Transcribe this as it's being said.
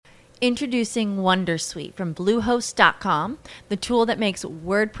Introducing Wondersuite from Bluehost.com, the tool that makes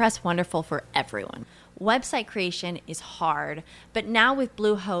WordPress wonderful for everyone. Website creation is hard, but now with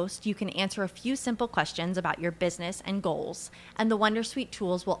Bluehost, you can answer a few simple questions about your business and goals, and the Wondersuite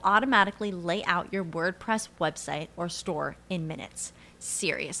tools will automatically lay out your WordPress website or store in minutes.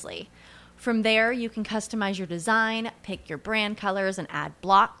 Seriously. From there, you can customize your design, pick your brand colors, and add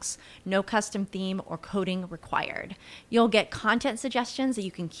blocks. No custom theme or coding required. You'll get content suggestions that you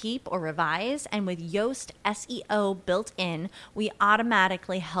can keep or revise, and with Yoast SEO built in, we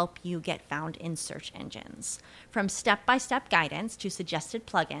automatically help you get found in search engines. From step-by-step guidance to suggested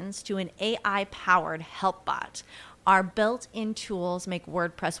plugins to an AI-powered help bot, our built-in tools make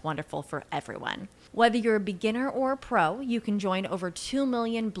WordPress wonderful for everyone. Whether you're a beginner or a pro, you can join over 2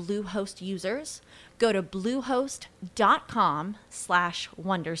 million Bluehost users. Go to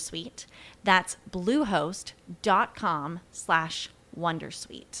bluehost.com/wondersuite. That's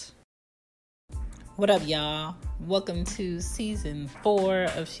bluehost.com/wondersuite. What up, y'all? Welcome to season 4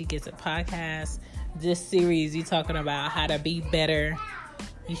 of She Gets It podcast. This series, we talking about how to be better.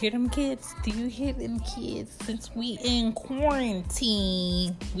 You hear them kids? Do you hear them kids? Since we in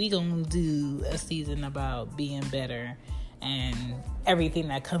quarantine, we gonna do a season about being better and everything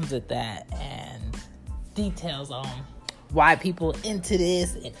that comes with that, and details on why people into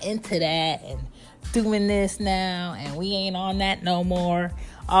this and into that and doing this now and we ain't on that no more.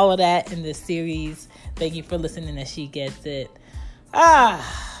 All of that in this series. Thank you for listening to She Gets It.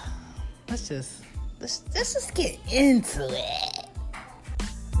 Let's just get into it.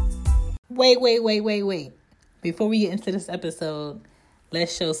 Wait. Before we get into this episode,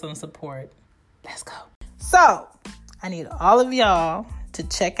 let's show some support. Let's go. So, I need all of y'all to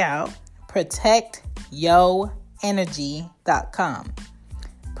check out protectyoenergy.com.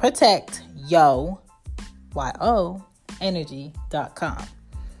 Protectyoenergy.com.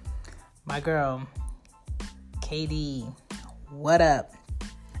 My girl, KD, what up?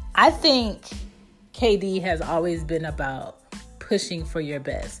 I think KD has always been about pushing for your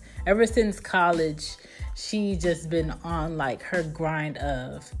best. Ever since college, she just been on like her grind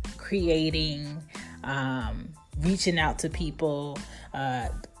of creating, reaching out to people,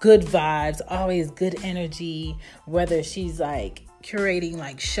 good vibes, always good energy, whether she's like curating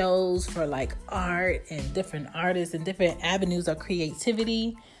like shows for like art and different artists and different avenues of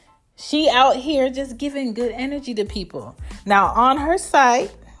creativity. She out here just giving good energy to people. Now on her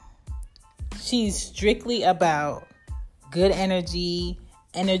site, she's strictly about good energy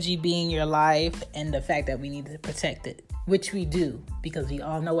being your life, and the fact that we need to protect it, which we do, because we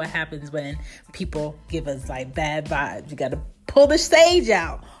all know what happens when people give us like bad vibes. You got to pull the stage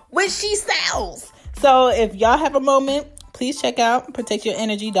out, which she sells. So if y'all have a moment, please check out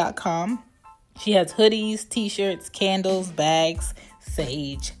protectyourenergy.com. She has hoodies, t-shirts, candles, bags,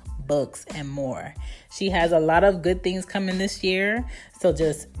 sage, books, and more. She has a lot of good things coming this year. So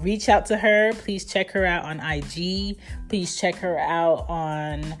just reach out to her. Please check her out on IG. Please check her out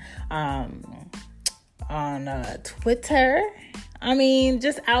on Twitter. I mean,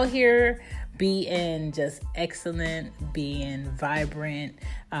 just out here being just excellent, being vibrant,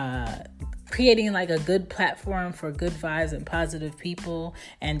 creating like a good platform for good vibes and positive people,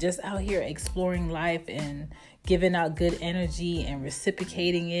 and just out here exploring life and giving out good energy and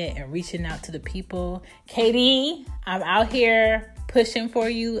reciprocating it and reaching out to the people. Katie, I'm out here pushing for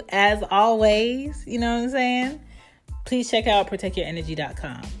you as always. You know what I'm saying? Please check out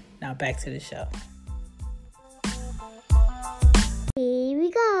protectyourenergy.com. Now back to the show. Here we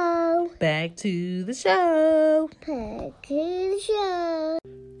go. Back to the show.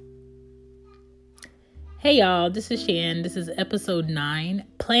 Hey y'all, this is Shan. This is episode 9.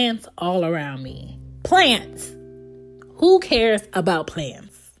 Plants all around me. Plants. Who cares about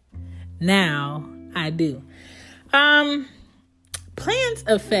plants? Now I do. Plants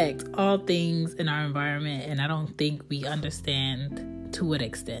affect all things in our environment, and I don't think we understand to what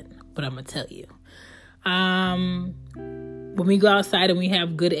extent, but I'm gonna tell you. When we go outside and we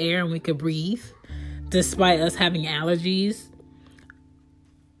have good air and we can breathe, despite us having allergies,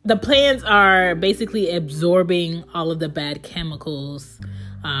 the plants are basically absorbing all of the bad chemicals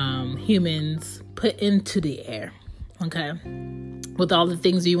humans put into the air. Okay? With all the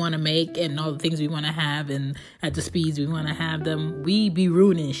things we want to make and all the things we want to have and at the speeds we want to have them, we be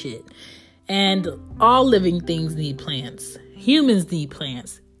ruining shit. And all living things need plants. Humans need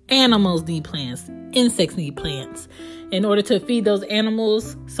plants. Animals need plants. Insects need plants. In order to feed those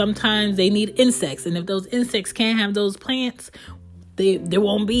animals, sometimes they need insects. And if those insects can't have those plants, there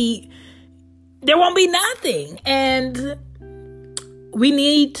won't be nothing. And we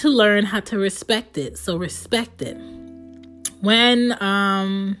need to learn how to respect it. So respect it. When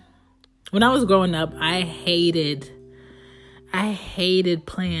when I was growing up, I hated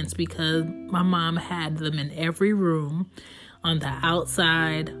plants because my mom had them in every room, on the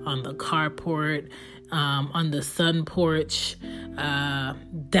outside, on the carport, on the sun porch,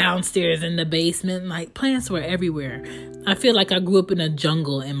 downstairs in the basement. Like, plants were everywhere. I feel like I grew up in a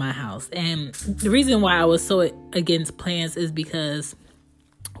jungle in my house. And the reason why I was so against plants is because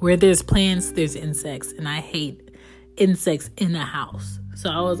where there's plants, there's insects. And I hate insects in a house. So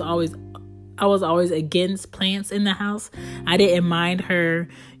I was always against plants in the house. I didn't mind her,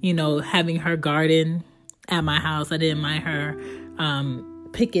 having her garden at my house. I didn't mind her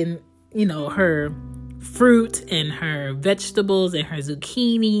picking, her fruit and her vegetables and her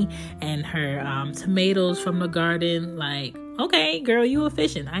zucchini and her tomatoes from the garden. Like, okay, girl, you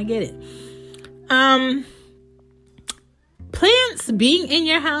efficient. I get it. Plants being in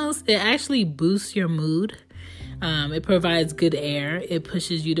your house, it actually boosts your mood. It provides good air. It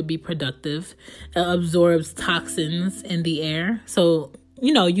pushes you to be productive. It absorbs toxins in the air. So,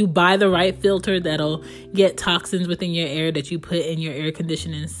 you buy the right filter that'll get toxins within your air that you put in your air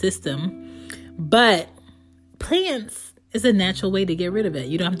conditioning system. But plants is a natural way to get rid of it.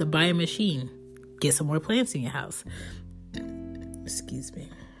 You don't have to buy a machine. Get some more plants in your house. Excuse me.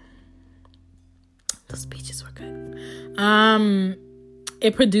 Those speeches were good.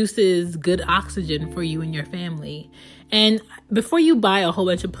 It produces good oxygen for you and your family. And before you buy a whole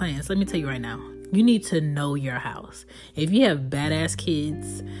bunch of plants, let me tell you right now, you need to know your house. If you have badass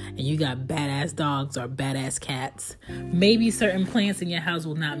kids and you got badass dogs or badass cats, maybe certain plants in your house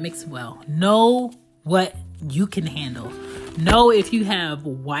will not mix well. Know what you can handle. Know if you have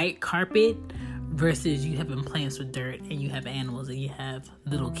white carpet versus you having plants with dirt and you have animals and you have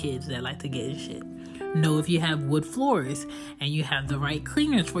little kids that like to get in shit. Know if you have wood floors and you have the right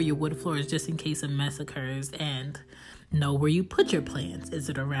cleaners for your wood floors just in case a mess occurs. And know where you put your plants. Is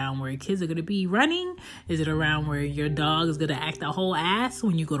it around where your kids are going to be running? Is it around where your dog is going to act a whole ass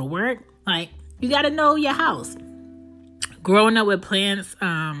when you go to work? Like, you got to know your house. Growing up with plants,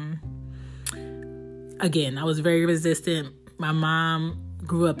 again, I was very resistant. My mom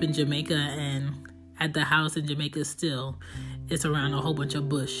grew up in Jamaica, and at the house in Jamaica still, it's around a whole bunch of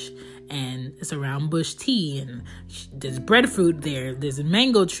bush. And it's around bush tea, and there's breadfruit there. There's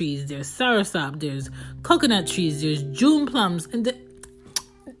mango trees. There's soursop. There's coconut trees. There's June plums. And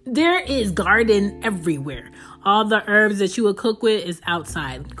there is garden everywhere. All the herbs that you would cook with is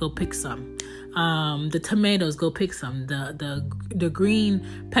outside. Go pick some. The tomatoes, go pick some. The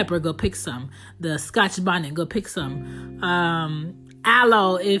green pepper, go pick some. The Scotch bonnet, go pick some.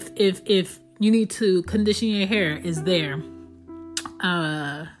 Aloe, if you need to condition your hair, is there.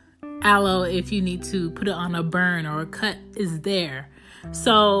 Aloe, if you need to put it on a burn or a cut, is there.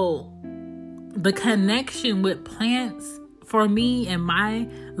 So the connection with plants for me in my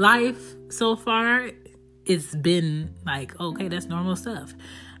life so far, it's been like, okay, that's normal stuff.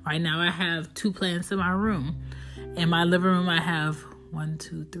 Right now I have 2 plants in my room. In my living room, I have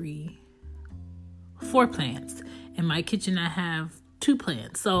 4 plants. In my kitchen, I have 2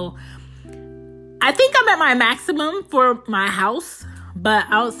 plants. So I think I'm at my maximum for my house. But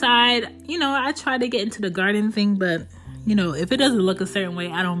outside, I try to get into the garden thing. But, if it doesn't look a certain way,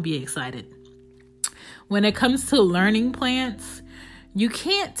 I don't be excited. When it comes to learning plants, you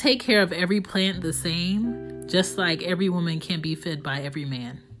can't take care of every plant the same. Just like every woman can't be fed by every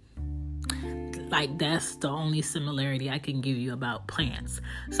man. Like, that's the only similarity I can give you about plants.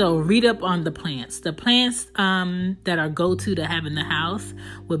 So read up on the plants. The plants that are go-to to have in the house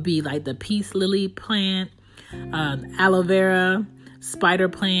would be like the peace lily plant, aloe vera, spider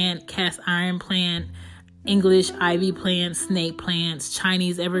plant, cast iron plant, English ivy plants, snake plants,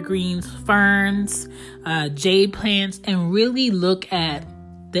 Chinese evergreens, ferns, jade plants, and really look at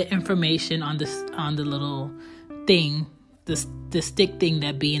the information on the little thing, the stick thing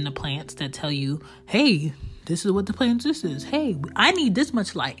that be in the plants that tell you, hey, this is what the plant this is. Hey, I need this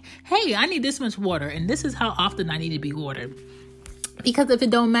much light. Hey, I need this much water, and this is how often I need to be watered. Because if it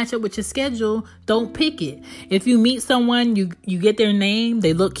don't match up with your schedule, don't pick it. If you meet someone, you get their name,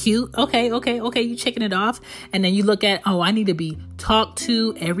 they look cute. Okay, you checking it off. And then you look at, I need to be talked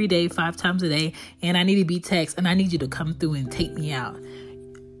to every day, 5 times a day. And I need to be texted, and I need you to come through and take me out.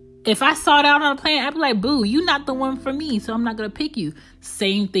 If I saw it out on a plant, I'd be like, boo, you're not the one for me, so I'm not going to pick you.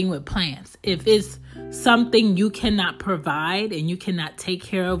 Same thing with plants. If it's something you cannot provide and you cannot take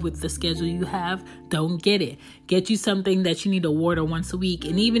care of with the schedule you have, don't get it. Get you something that you need to water once a week.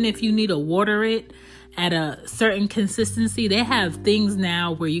 And even if you need to water it at a certain consistency, they have things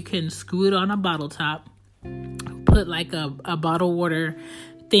now where you can screw it on a bottle top, put like a bottle water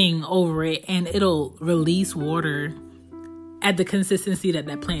thing over it, and it'll release water at the consistency that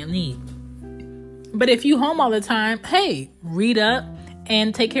plant needs. But if you home all the time, hey, read up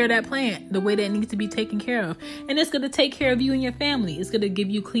and take care of that plant the way that it needs to be taken care of. And it's going to take care of you and your family. It's going to give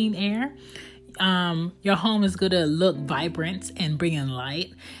you clean air. Your home is going to look vibrant and bring in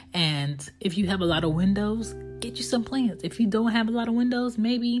light. And if you have a lot of windows, get you some plants. If you don't have a lot of windows,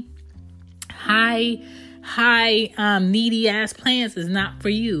 maybe high needy ass plants is not for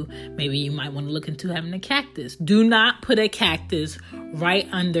you. Maybe you might want to look into having a cactus. Do not put a cactus right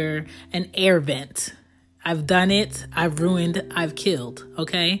under an air vent. I've done it. I've ruined. I've killed.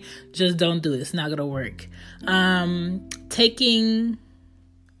 Okay? Just don't do it. It's not going to work.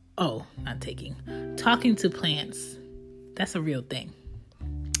 Talking to plants. That's a real thing.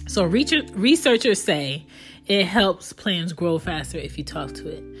 So researchers say it helps plants grow faster if you talk to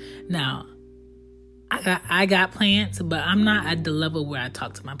it. Now, I got plants, but I'm not at the level where I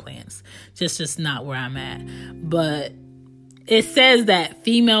talk to my plants. Just not where I'm at. But it says that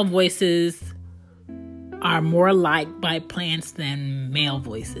female voices are more liked by plants than male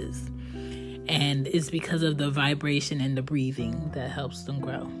voices. And it's because of the vibration and the breathing that helps them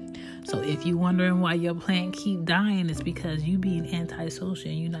grow. So if you're wondering why your plant keep dying, it's because you being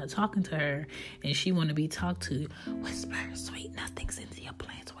antisocial and you're not talking to her and she want to be talked to. Whisper sweet nothings into your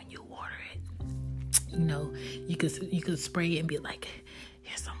plants when you water it. You know, you could spray it and be like,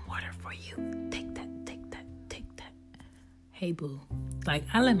 here's some water for you. Take that. Hey, boo. Like,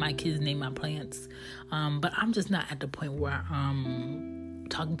 I let my kids name my plants. But I'm just not at the point where I'm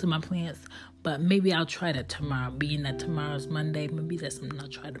talking to my plants. But maybe I'll try that tomorrow. Being that tomorrow's Monday, maybe that's something I'll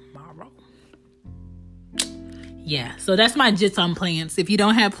try tomorrow. Yeah, so that's my jits on plants. If you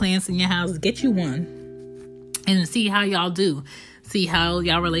don't have plants in your house, get you one. And see how y'all do. See how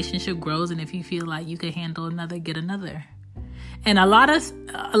y'all relationship grows. And if you feel like you could handle another, get another. And a lot of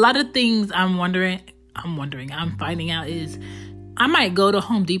things I'm finding out is I might go to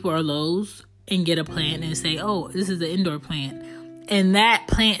Home Depot or Lowe's and get a plant and say, oh, this is an indoor plant. And that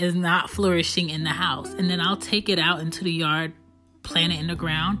plant is not flourishing in the house. And then I'll take it out into the yard, plant it in the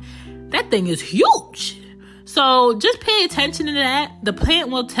ground. That thing is huge. So just pay attention to that. The plant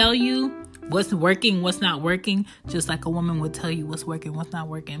will tell you what's working, what's not working, just like a woman would tell you what's working, what's not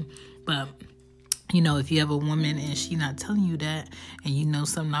working. But you know, if you have a woman and she not telling you that, and you know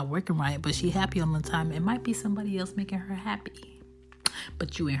something not working right, but she happy all the time, it might be somebody else making her happy.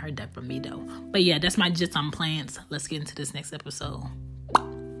 But you ain't heard that from me, though. But yeah, that's my gist on plants. Let's get into this next episode.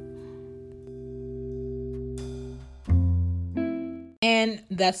 And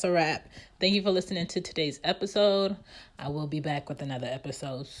that's a wrap. Thank you for listening to today's episode. I will be back with another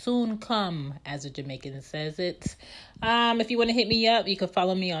episode soon come, as a Jamaican says it. If you want to hit me up, you can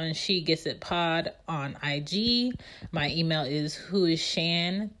follow me on She Gets It Pod on IG. My email is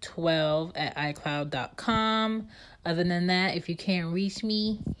whoisshan12@icloud.com. Other than that, if you can't reach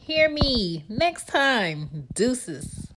me, hear me next time. Deuces.